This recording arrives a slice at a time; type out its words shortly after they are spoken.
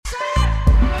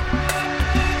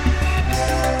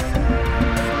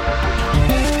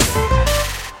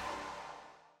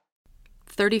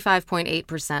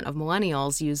35.8% of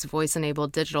millennials use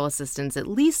voice-enabled digital assistants at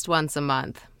least once a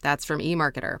month. That's from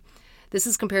eMarketer. This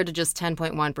is compared to just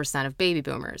 10.1% of baby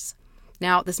boomers.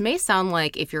 Now, this may sound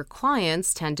like if your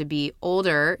clients tend to be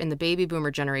older in the baby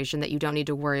boomer generation that you don't need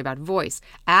to worry about voice.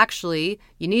 Actually,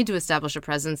 you need to establish a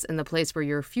presence in the place where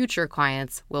your future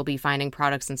clients will be finding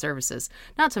products and services.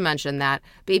 Not to mention that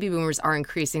baby boomers are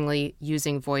increasingly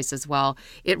using voice as well.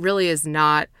 It really is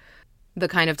not the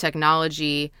kind of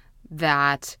technology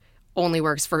that only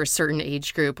works for a certain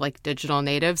age group like digital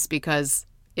natives, because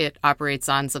it operates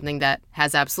on something that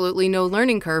has absolutely no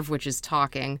learning curve, which is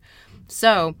talking.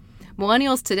 So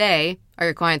millennials today are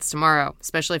your clients tomorrow,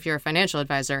 especially if you're a financial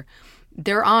advisor.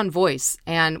 They're on voice.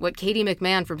 And what Katie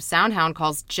McMahon from SoundHound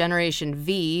calls Generation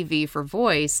V, V for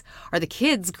voice, are the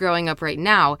kids growing up right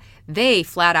now. They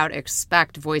flat out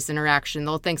expect voice interaction.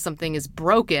 They'll think something is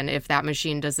broken if that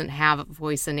machine doesn't have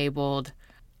voice-enabled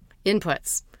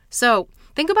inputs. So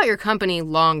think about your company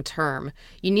long term.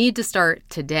 You need to start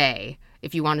today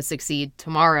if you want to succeed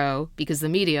tomorrow, because the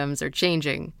mediums are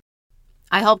changing.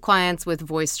 I help clients with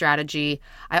voice strategy.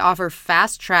 I offer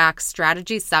fast-track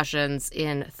strategy sessions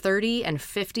in 30 and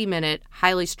 50-minute,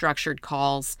 highly structured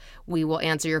calls. We will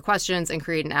answer your questions and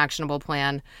create an actionable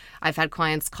plan. I've had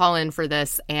clients call in for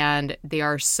this, and they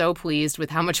are so pleased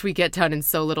with how much we get done in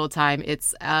so little time.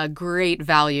 It's a great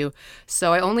value.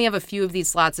 So I only have a few of these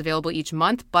slots available each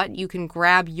month, but you can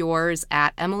grab yours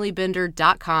at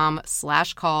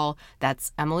emilybinder.com/call.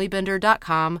 That's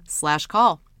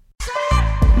emilybinder.com/call.